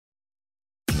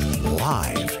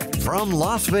Live from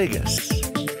Las Vegas,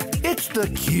 it's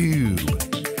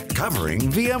theCUBE. Covering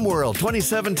VMworld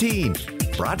 2017.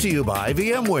 Brought to you by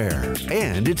VMware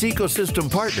and its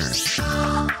ecosystem partners.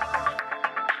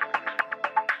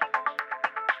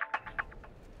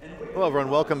 Hello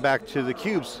everyone, welcome back to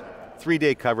theCUBE's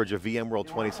 3-day coverage of VMworld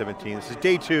 2017. This is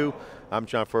day 2. I'm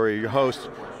John Furrier, your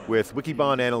host, with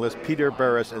Wikibon analyst Peter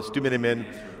Burris and Stu Miniman.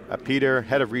 Peter,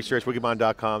 head of research,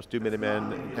 wikibon.com, Stu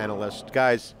Miniman, analyst.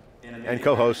 Guys, and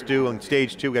co-host Stu on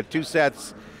stage 2. We got 2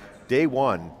 sets, day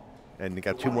 1, and we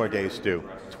got 2 more days, Stu.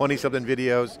 20-something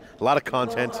videos, a lot of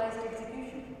content.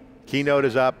 Keynote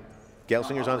is up.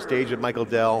 Gelsinger's on stage with Michael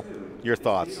Dell. Your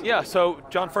thoughts? Yeah, so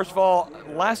John, first of all,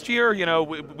 last year,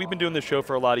 we've been doing this show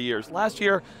for a lot of years. Last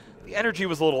year, the energy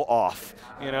was a little off.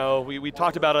 We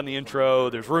talked about on the intro,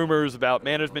 there's rumors about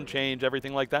management change,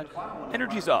 everything like that.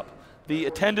 Energy's up. The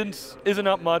attendance isn't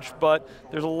up much, but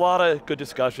there's a lot of good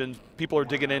discussions. People are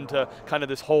digging into kind of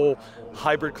this whole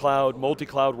hybrid cloud,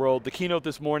 multi-cloud world. The keynote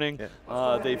this morning,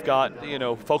 they've got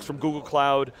folks from Google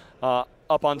Cloud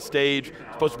up on stage.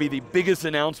 It's supposed to be the biggest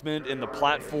announcement in the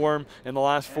platform in the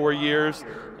last 4 years.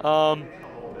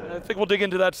 I think we'll dig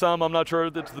into that some. I'm not sure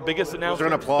that's the biggest announcement. Was there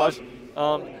an applause?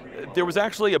 But, there was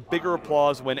actually a bigger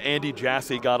applause when Andy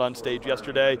Jassy got on stage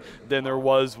yesterday than there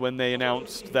was when they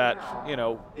announced that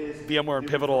VMware and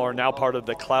Pivotal are now part of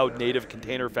the Cloud Native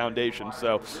Container Foundation.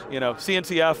 So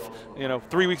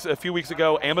CNCF, a few weeks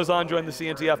ago, Amazon joined the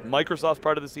CNCF, Microsoft's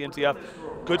part of the CNCF.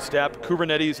 Good step.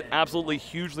 Kubernetes, absolutely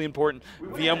hugely important.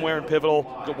 VMware and Pivotal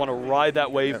want to ride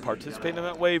that wave, participate in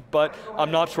that wave, but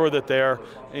I'm not sure that they're,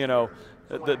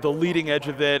 the leading edge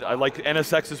of it. I like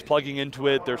NSX is plugging into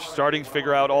it. They're starting to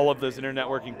figure out all of those internet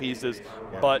networking pieces,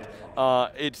 but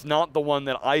it's not the one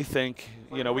that I think,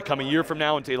 we come a year from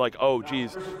now and say like, oh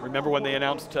geez, remember when they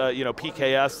announced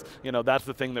PKS? That's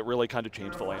the thing that really kind of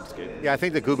changed the landscape. Yeah, I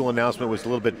think the Google announcement was a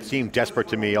little bit, seemed desperate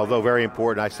to me, although very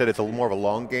important. I said it's more of a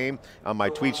long game on my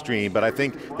tweet stream, but I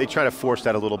think they try to force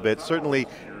that a little bit. Certainly,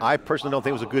 I personally don't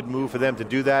think it was a good move for them to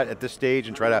do that at this stage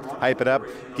and try to hype it up,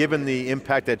 given the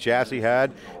impact that Jassy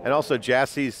had, and also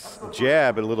Jassy's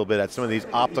jab a little bit at some of these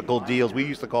optical deals. We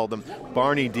used to call them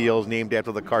Barney deals, named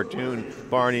after the cartoon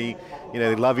Barney.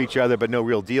 They love each other, but no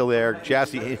real deal there.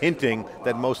 Jassy hinting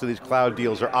that most of these cloud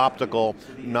deals are optical,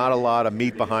 not a lot of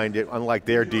meat behind it, unlike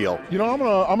their deal. I'm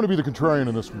going to be the contrarian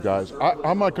in this one, guys.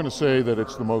 I'm not going to say that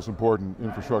it's the most important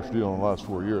infrastructure deal in the last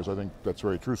 4 years. I think that's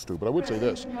very true, Stu, but I would say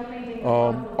this.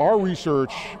 Our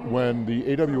research when the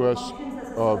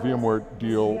AWS VMware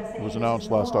deal was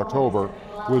announced last October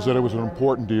was that it was an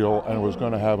important deal and it was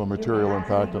going to have a material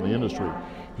impact on the industry,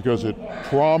 because it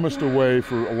promised a way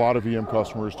for a lot of VM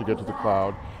customers to get to the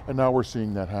cloud, and now we're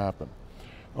seeing that happen.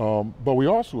 But we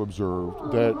also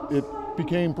observed that it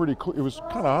became pretty clear, it was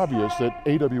kind of obvious that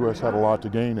AWS had a lot to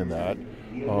gain in that,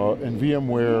 and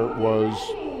VMware was,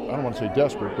 I don't want to say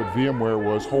desperate, but VMware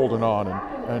was holding on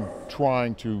and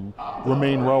trying to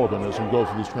remain relevant as we go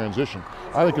through this transition.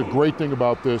 I think a great thing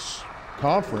about this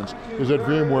conference is that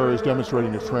VMware is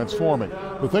demonstrating it's transforming.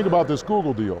 But think about this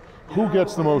Google deal. Who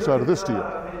gets the most out of this deal?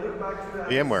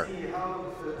 VMware.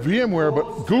 VMware,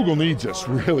 but Google needs this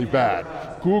really bad.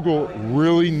 Google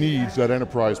really needs that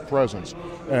enterprise presence.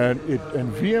 And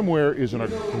VMware is in a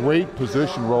great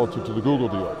position relative to the Google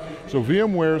deal. So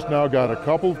VMware's now got a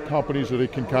couple of companies that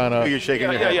it can kind of... You're shaking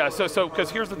your head. Yeah, so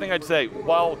because here's the thing I'd say,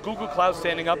 while Google Cloud's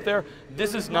standing up there,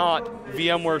 this is not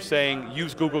VMware saying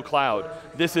use Google Cloud.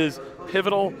 This is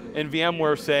Pivotal and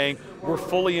VMware saying we're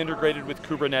fully integrated with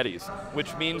Kubernetes,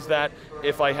 which means that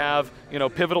if I have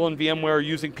Pivotal and VMware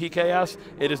using PKS,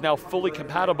 it is now fully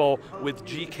compatible with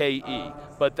GKE.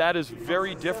 But that is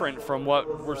very different from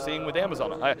what we're seeing with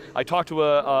Amazon. I talked to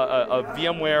a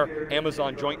VMware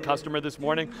Amazon joint customer this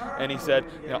morning, and he said,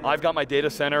 I've got my data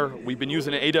center, we've been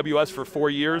using AWS for 4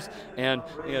 years, and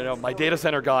my data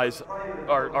center guys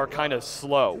are kind of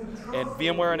slow. And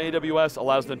VMware and AWS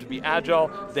allows them to be agile,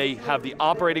 they have the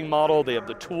operating model, they have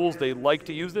the tools, they like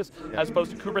to use this, as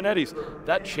opposed to Kubernetes.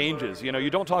 That changes. You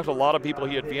don't talk to a lot of people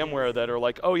here at VMware that are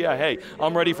like, oh yeah, hey,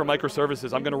 I'm ready for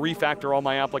microservices, I'm going to refactor all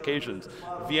my applications.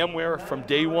 VMware from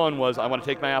day one was, I want to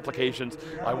take my applications,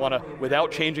 I want to,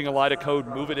 without changing a line of code,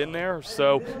 move it in there.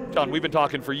 So, John, we've been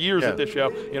talking for years at this show,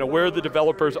 where are the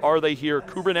developers, are they here?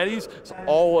 Kubernetes, it's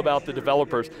all about the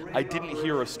developers. I didn't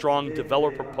hear a strong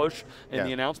developer push in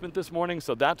the announcement this morning,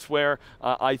 so that's where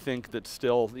I think that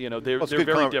still, they're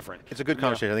very different. It's a good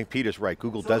conversation. I think Peter's right.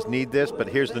 Google does need this, but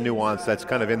here's the nuance that's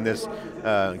kind of in this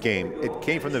game. It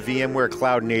came from the VMware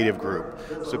Cloud Native group.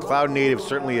 So Cloud Native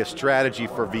certainly a strategy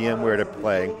for VMware to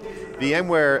play.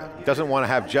 VMware doesn't want to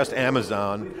have just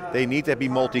Amazon. They need to be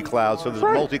multi-cloud, so there's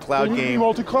a multi-cloud game. They need to be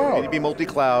multi-cloud. They need to be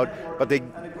multi-cloud, but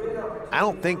I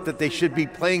don't think that they should be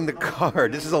playing the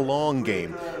card. This is a long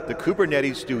game. The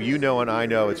Kubernetes, Stu, you know and I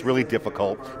know, it's really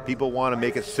difficult. People want to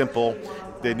make it simple.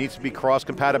 There needs to be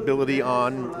cross-compatibility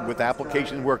with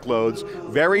application workloads.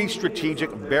 Very strategic,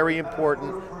 very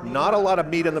important. Not a lot of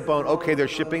meat on the bone. Okay, they're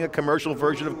shipping a commercial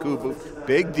version of Kubu.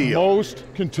 Big deal. Most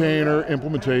container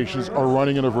implementations are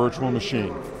running in a virtual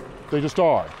machine. They just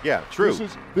are. Yeah, true.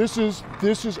 This is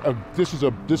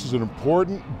an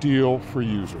important deal for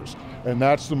users, and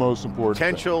that's the most important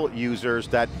Potential users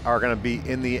that are going to be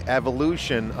in the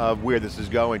evolution of where this is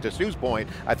going. To Stu's point,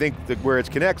 I think that where it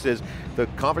connects is, the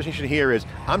conversation here is,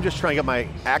 I'm just trying to get my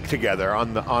act together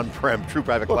on the on-prem true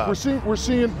private cloud.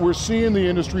 We're seeing the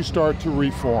industry start to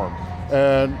reform,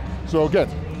 and so again,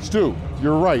 Stu,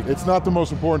 you're right. It's not the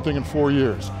most important thing in 4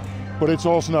 years. But it's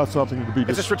also not something to be.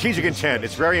 It's a strategic intent.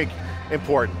 It's very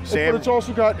important. Sam? But it's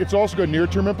also got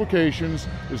near-term implications.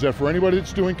 Is that for anybody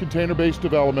that's doing container-based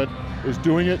development,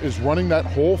 is running that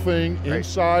whole thing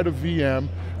inside of VM,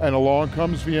 and along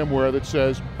comes VMware that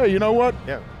says, hey, you know what?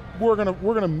 Yeah. We're going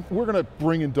to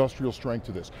bring industrial strength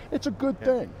to this. It's a good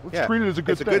thing. Let's treat it as a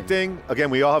good thing. It's a good thing.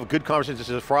 Again, we all have good conversations. This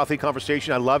is a frothy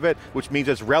conversation. I love it, which means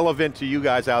it's relevant to you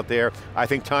guys out there. I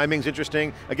think timing's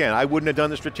interesting. Again, I wouldn't have done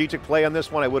the strategic play on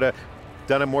this one. I would have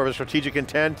done it more of a strategic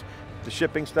intent, the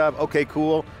shipping stuff. Okay,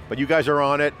 cool. But you guys are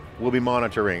on it. We'll be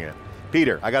monitoring it.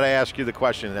 Peter, I got to ask you the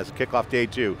question as kickoff day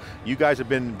 2. You guys have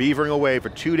been beavering away for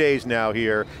 2 days now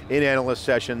here in analyst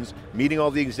sessions, meeting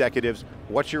all the executives.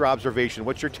 What's your observation?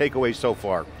 What's your takeaway so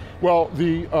far? Well,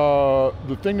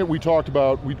 the thing that we talked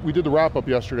about, we did the wrap up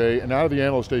yesterday, and out of the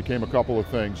analyst day came a couple of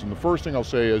things. And the first thing I'll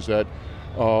say is that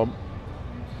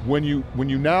when you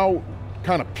now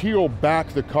kind of peel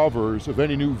back the covers of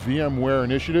any new VMware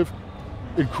initiative,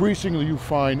 increasingly you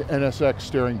find NSX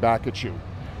staring back at you.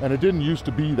 And it didn't used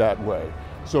to be that way.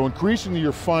 So increasingly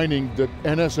you're finding that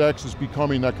NSX is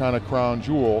becoming that kind of crown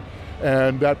jewel,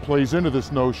 and that plays into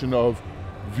this notion of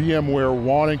VMware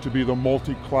wanting to be the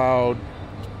multi-cloud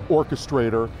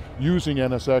orchestrator, using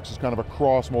NSX as kind of a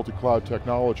cross multi-cloud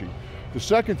technology. The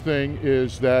second thing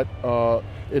is that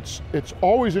it's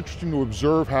always interesting to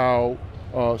observe how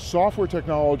software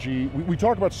technology, we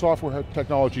talk about software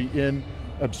technology in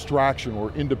abstraction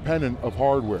or independent of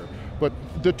hardware, but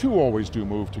the two always do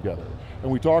move together.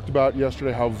 And we talked about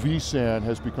yesterday how vSAN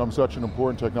has become such an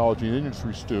important technology in the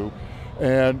industry, Stu,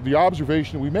 and the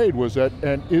observation we made was that,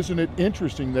 and isn't it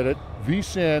interesting that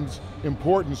vSAN's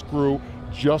importance grew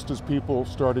just as people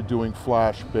started doing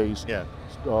flash-based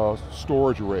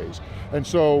storage arrays. And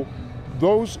so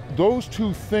those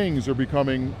two things are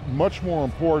becoming much more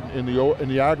important in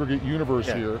the aggregate universe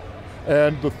here.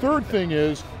 And the third thing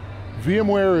is,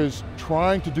 VMware is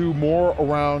trying to do more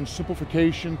around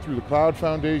simplification through the Cloud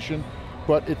Foundation,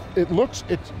 but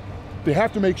they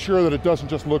have to make sure that it doesn't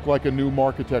just look like a new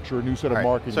architecture, a new set of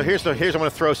marketing. So here's I'm going to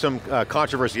throw some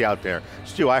controversy out there.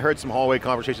 Stu, I heard some hallway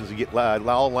conversations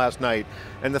last night,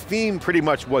 and the theme pretty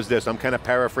much was this. I'm kind of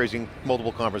paraphrasing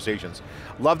multiple conversations.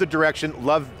 Love the direction,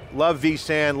 love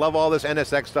vSAN, love all this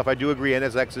NSX stuff. I do agree,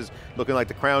 NSX is looking like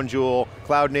the crown jewel,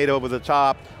 cloud native over the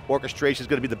top, orchestration is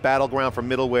going to be the battleground for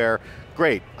middleware.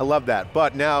 Great, I love that.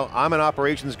 But now I'm an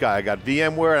operations guy. I got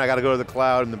VMware and I got to go to the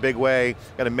cloud in the big way,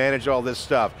 got to manage all this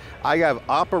stuff. I have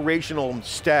operational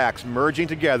stacks merging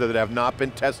together that have not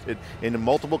been tested in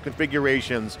multiple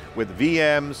configurations with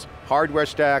VMs, hardware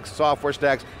stacks, software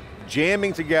stacks,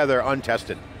 jamming together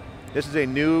untested. This is a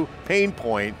new pain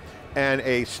point and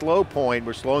a slow point.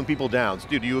 We're slowing people down.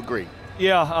 Stu, do you agree?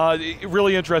 Yeah,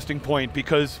 really interesting point,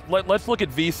 because let's look at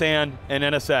vSAN and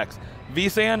NSX.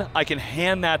 vSAN, I can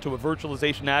hand that to a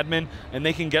virtualization admin and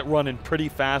they can get running pretty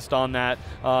fast on that.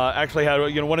 Actually had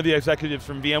one of the executives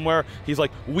from VMware, he's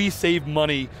like, we save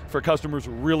money for customers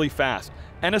really fast.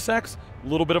 NSX, a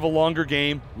little bit of a longer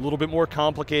game, a little bit more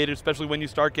complicated, especially when you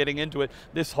start getting into it.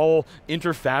 This whole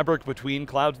interfabric between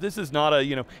clouds, this is not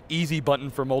a easy button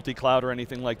for multi-cloud or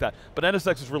anything like that. But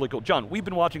NSX is really cool. John, we've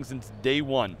been watching since day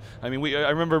one. I mean,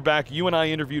 I remember back, you and I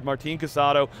interviewed Martin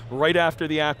Casado right after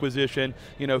the acquisition,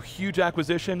 huge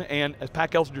acquisition, and as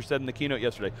Pat Gelsinger said in the keynote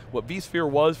yesterday, what vSphere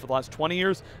was for the last 20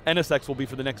 years, NSX will be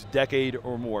for the next decade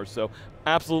or more. So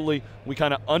absolutely, we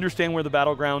kind of understand where the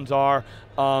battlegrounds are.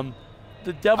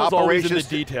 The devil's always in the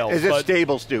details. Is it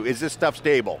stable, Stu? Is this stuff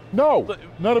stable? No,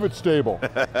 none of it's stable.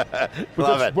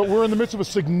 Love it. But we're in the midst of a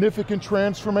significant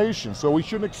transformation, so we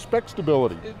shouldn't expect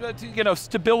stability.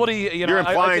 Stability, You're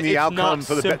implying the outcome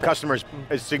for the customers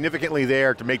is significantly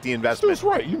there to make the investment. That's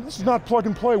right. This is not plug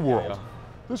and play world.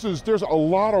 Yeah. There's a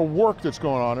lot of work that's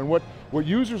going on, and what What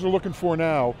users are looking for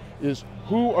now is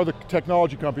who are the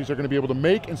technology companies that are going to be able to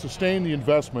make and sustain the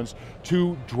investments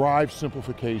to drive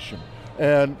simplification.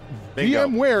 And Bingo.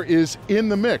 VMware is in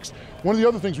the mix. One of the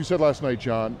other things we said last night,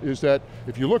 John, is that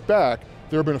if you look back,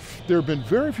 there have been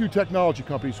very few technology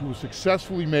companies who have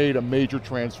successfully made a major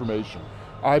transformation.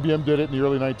 IBM did it in the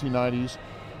early 1990s.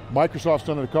 Microsoft's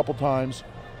done it a couple times.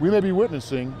 We may be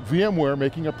witnessing VMware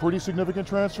making a pretty significant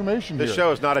transformation here. This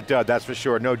show is not a dud, that's for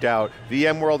sure, no doubt.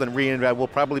 VMworld and reInvent will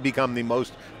probably become the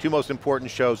two most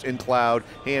important shows in cloud,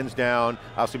 hands down.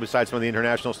 Obviously, besides some of the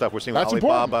international stuff we're seeing with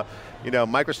Alibaba. You know,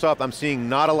 Microsoft, I'm seeing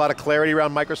not a lot of clarity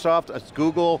around Microsoft. It's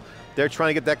Google, they're trying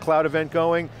to get that cloud event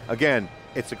going. Again,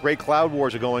 it's a great cloud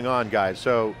wars are going on, guys,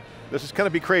 so this is going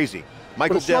to be crazy.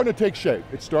 But it's starting to take shape.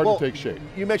 It's starting to take shape.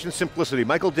 You mentioned simplicity.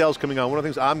 Michael Dell's coming on. One of the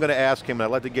things I'm going to ask him, and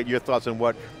I'd like to get your thoughts on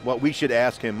what we should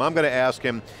ask him. I'm going to ask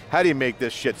him, how do you make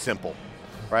this shit simple,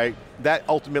 right? That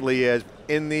ultimately is,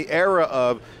 in the era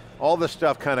of all this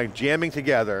stuff kind of jamming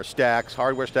together, stacks,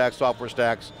 hardware stacks, software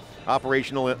stacks,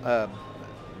 operational,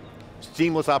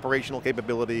 seamless operational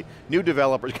capability, new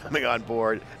developers coming on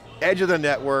board, edge of the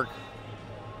network.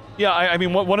 Yeah, I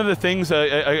mean, one of the things,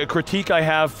 a critique I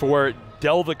have for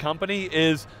Dell the company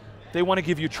is they want to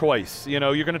give you choice. You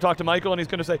know, you're going to talk to Michael and he's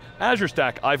going to say, Azure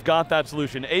Stack, I've got that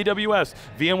solution. AWS,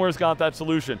 VMware's got that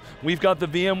solution. We've got the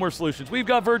VMware solutions. We've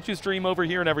got VirtuStream over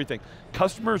here and everything.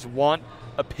 Customers want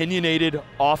opinionated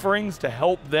offerings to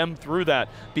help them through that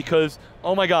because,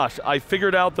 oh my gosh, I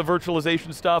figured out the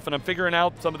virtualization stuff and I'm figuring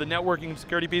out some of the networking and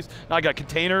security piece. Now I got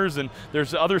containers and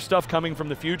there's other stuff coming from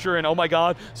the future and oh my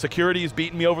God, security is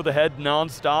beating me over the head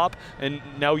nonstop and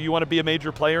now you want to be a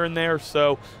major player in there.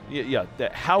 So yeah,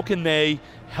 how can they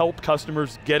help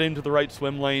customers get into the right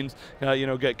swim lanes, you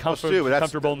know, get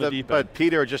comfortable in the deep end. But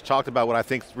Peter just talked about what I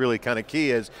think is really kind of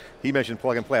key is, he mentioned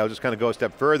plug and play. I'll just kind of go a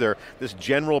step further. This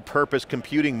general purpose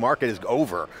computing market is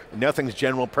over. Nothing's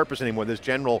general purpose anymore. There's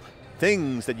general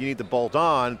things that you need to bolt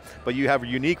on, but you have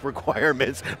unique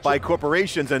requirements by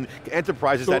corporations and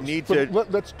enterprises that need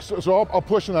to. So I'll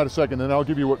push on that a second and I'll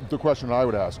give you the question I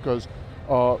would ask, because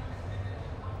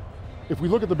if we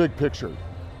look at the big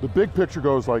picture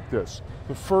goes like this.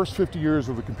 The first 50 years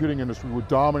of the computing industry were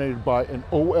dominated by an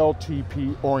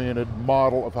OLTP-oriented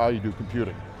model of how you do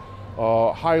computing.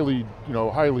 Highly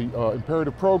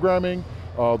imperative programming,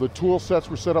 the tool sets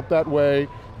were set up that way,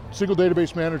 single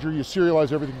database manager, you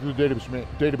serialize everything through the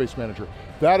database manager.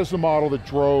 That is the model that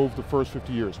drove the first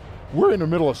 50 years. We're in the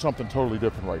middle of something totally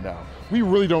different right now. We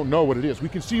really don't know what it is. We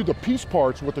can see the piece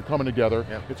parts, what they're coming together.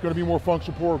 Yep. It's going to be more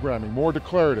functional programming, more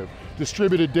declarative,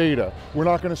 distributed data. We're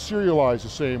not going to serialize the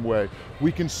same way.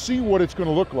 We can see what it's going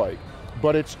to look like,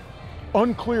 but it's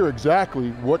unclear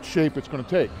exactly what shape it's going to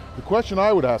take. The question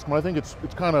I would ask, and I think it's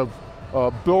kind of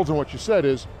builds on what you said,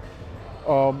 is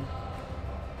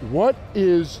what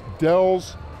is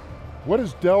Dell's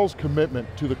commitment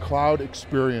to the cloud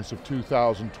experience of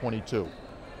 2022?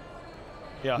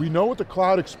 Yeah. We know what the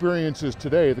cloud experience is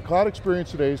today. The cloud experience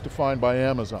today is defined by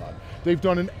Amazon. They've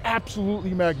done an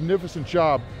absolutely magnificent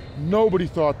job. Nobody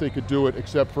thought they could do it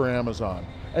except for Amazon.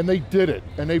 And they did it,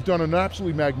 and they've done an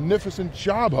absolutely magnificent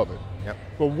job of it. Yep.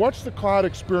 But what's the cloud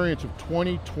experience of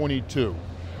 2022?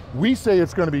 We say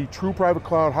it's going to be true private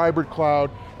cloud, hybrid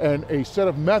cloud, and a set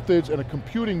of methods and a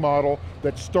computing model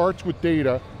that starts with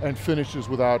data and finishes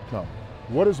with outcome.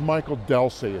 What does Michael Dell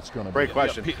say it's going to be? Great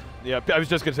question. Yeah, I was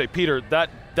just going to say, Peter, that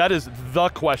is the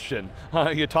question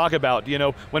you talk about. You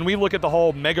know, when we look at the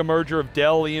whole mega merger of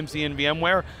Dell, EMC, and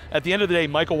VMware, at the end of the day,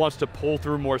 Michael wants to pull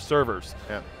through more servers.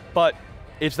 Yeah. But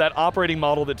it's that operating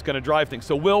model that's going to drive things.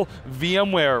 So will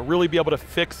VMware really be able to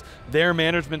fix their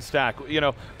management stack? You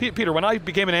know, Peter, when I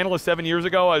became an analyst 7 years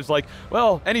ago, I was like,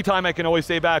 well, anytime I can always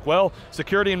say back, well,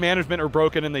 security and management are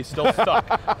broken and they still suck,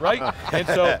 right? And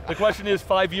so the question is,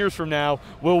 5 years from now,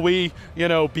 will we, you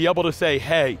know, be able to say,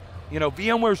 hey, you know,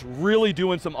 VMware's really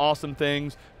doing some awesome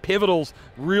things. Pivotal's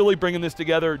really bringing this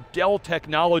together. Dell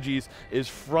Technologies is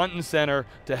front and center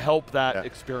to help that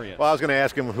experience. Well, I was going to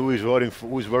ask him who's voting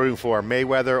for,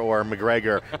 Mayweather or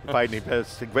McGregor fighting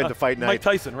the fight night. Mike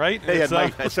Tyson, right? Yeah,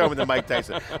 I saw him with Mike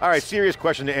Tyson. All right, serious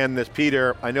question to end this,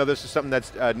 Peter. I know this is something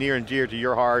that's near and dear to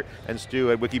your heart, and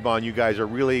Stu at Wikibon, you guys are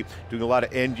really doing a lot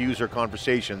of end user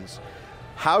conversations.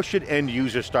 How should end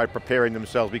users start preparing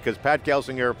themselves? Because Pat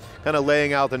Gelsinger kind of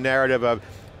laying out the narrative of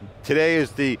today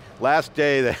is the last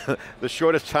day, the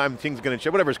shortest time things are going to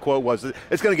change, whatever his quote was,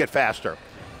 it's going to get faster.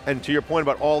 And to your point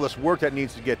about all this work that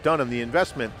needs to get done and the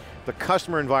investment, the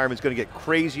customer environment is going to get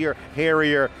crazier,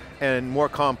 hairier, and more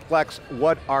complex.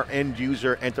 What are end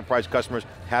user enterprise customers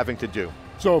having to do?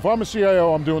 So if I'm a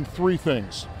CIO, I'm doing three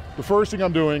things. The first thing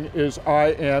I'm doing is I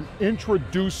am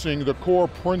introducing the core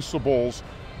principles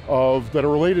that are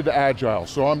related to Agile.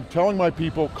 So I'm telling my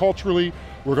people, culturally,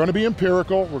 we're going to be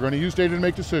empirical, we're going to use data to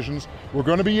make decisions, we're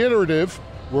going to be iterative,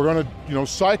 we're going to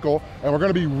cycle, and we're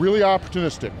going to be really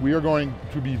opportunistic. We are going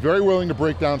to be very willing to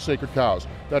break down sacred cows.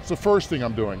 That's the first thing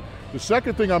I'm doing. The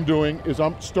second thing I'm doing is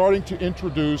I'm starting to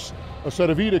introduce a set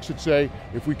of edicts that say,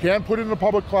 if we can't put it in the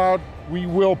public cloud, we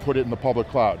will put it in the public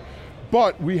cloud.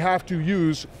 But we have to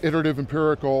use iterative,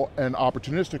 empirical, and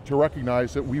opportunistic to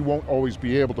recognize that we won't always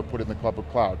be able to put it in the public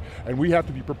cloud. And we have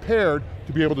to be prepared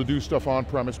to be able to do stuff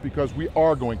on-premise because we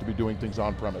are going to be doing things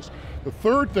on-premise. The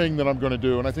third thing that I'm going to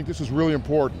do, and I think this is really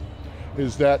important,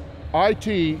 is that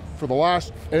IT, for the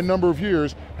last N number of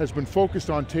years, has been focused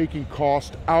on taking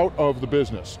cost out of the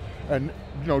business. And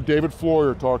David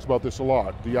Furrier talks about this a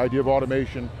lot, the idea of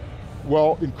automation.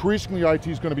 Well, increasingly IT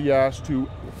is going to be asked to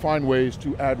find ways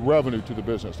to add revenue to the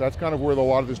business. That's kind of where a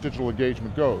lot of this digital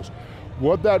engagement goes.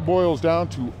 What that boils down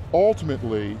to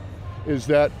ultimately is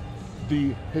that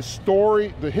the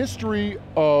history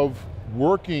of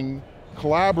working,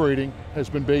 collaborating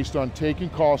has been based on taking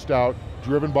cost out,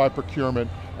 driven by procurement,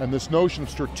 and this notion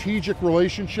of strategic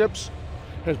relationships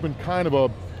has been kind of a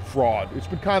fraud. It's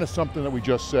been kind of something that we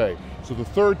just say. So the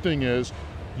third thing is,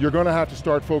 you're going to have to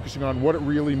start focusing on what it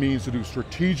really means to do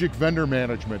strategic vendor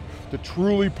management, to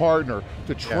truly partner,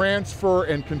 to transfer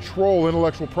and control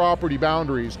intellectual property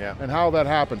boundaries, and how that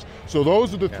happens. So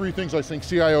those are the three things I think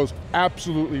CIOs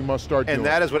absolutely must start doing. And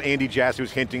that is what Andy Jassy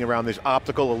was hinting around, these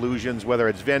optical illusions, whether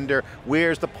it's vendor,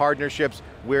 where's the partnerships,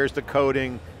 where's the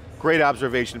coding. Great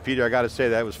observation, Peter, I got to say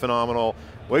that was phenomenal.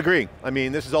 We agree. I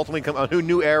mean, this is ultimately a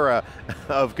new era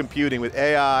of computing with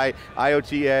AI,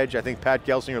 IoT Edge. I think Pat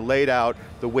Gelsinger laid out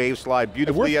the wave slide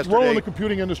beautifully yesterday. We're throwing the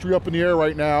computing industry up in the air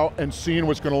right now and seeing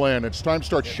what's going to land. It's time to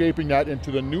start shaping that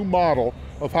into the new model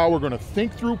of how we're going to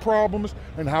think through problems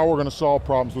and how we're going to solve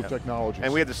problems with technology.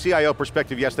 And we had the CIO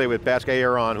perspective yesterday with Bhaskar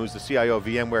Aaron, who's the CIO of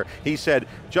VMware. He said,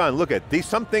 John, look at these,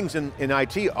 some things in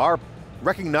IT are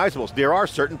recognizable. There are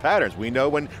certain patterns. We know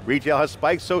when retail has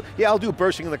spikes, so yeah, I'll do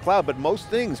bursting in the cloud, but most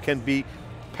things can be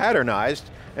patternized,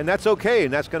 and that's okay,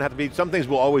 and that's going to have to be, some things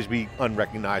will always be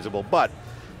unrecognizable, but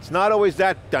it's not always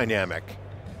that dynamic.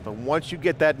 But once you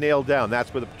get that nailed down,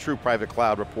 that's where the True Private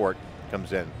Cloud report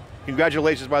comes in.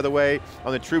 Congratulations, by the way,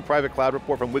 on the True Private Cloud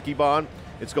report from Wikibon.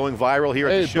 It's going viral here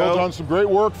at the show. It builds on some great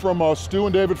work from Stu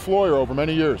and David Furrier over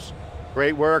many years.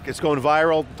 Great work, it's going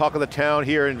viral, talk of the town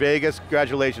here in Vegas.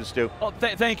 Congratulations, Stu. Well,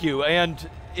 thank you, and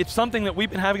it's something that we've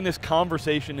been having this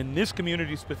conversation in this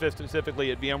community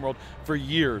specifically at VMworld for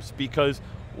years, because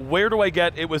where do I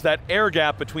get, it was that air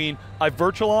gap between I've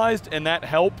virtualized and that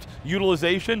helped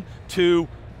utilization to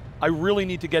I really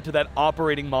need to get to that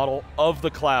operating model of the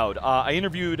cloud. I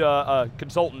interviewed a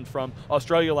consultant from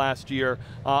Australia last year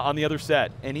on the other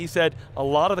set, and he said a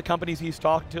lot of the companies he's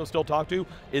still talked to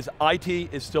is IT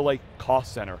is still a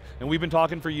cost center. And we've been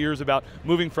talking for years about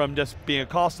moving from just being a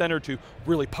cost center to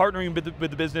really partnering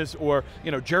with the business, or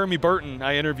Jeremy Burton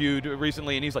I interviewed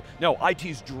recently, and he's like, no,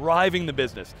 IT's driving the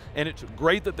business. And it's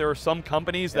great that there are some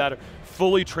companies that are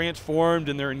fully transformed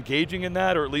and they're engaging in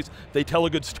that, or at least they tell a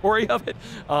good story of it.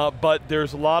 But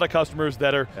there's a lot of customers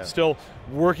that are still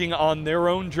working on their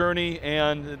own journey,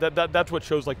 and that's what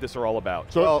shows like this are all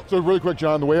about. So really quick,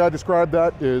 John, the way I describe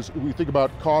that is we think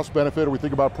about cost benefit, or we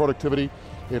think about productivity.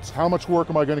 It's how much work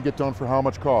am I going to get done for how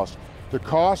much cost. The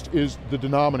cost is the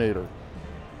denominator.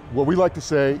 What we like to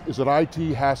say is that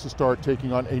IT has to start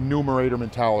taking on a numerator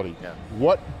mentality.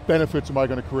 What benefits am I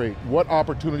going to create? What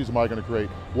opportunities am I going to create?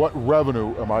 What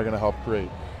revenue am I going to help create?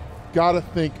 Got to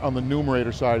think on the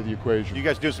numerator side of the equation. You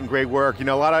guys do some great work. A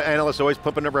lot of analysts always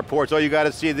pumping up reports, oh, you got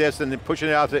to see this, and then pushing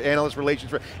it out to analyst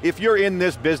relations. If you're in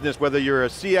this business, whether you're a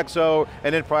CXO,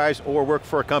 an enterprise, or work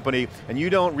for a company, and you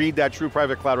don't read that True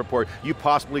Private Cloud report, you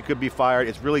possibly could be fired.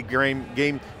 It's really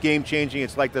game changing.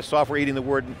 It's like the software eating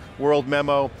the world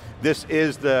memo. This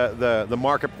is the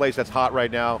marketplace that's hot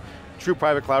right now. True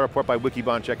Private Cloud report by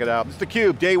Wikibon, check it out. It's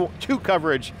theCUBE, day 2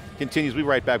 coverage continues. We'll be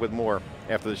right back with more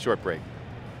after this short break.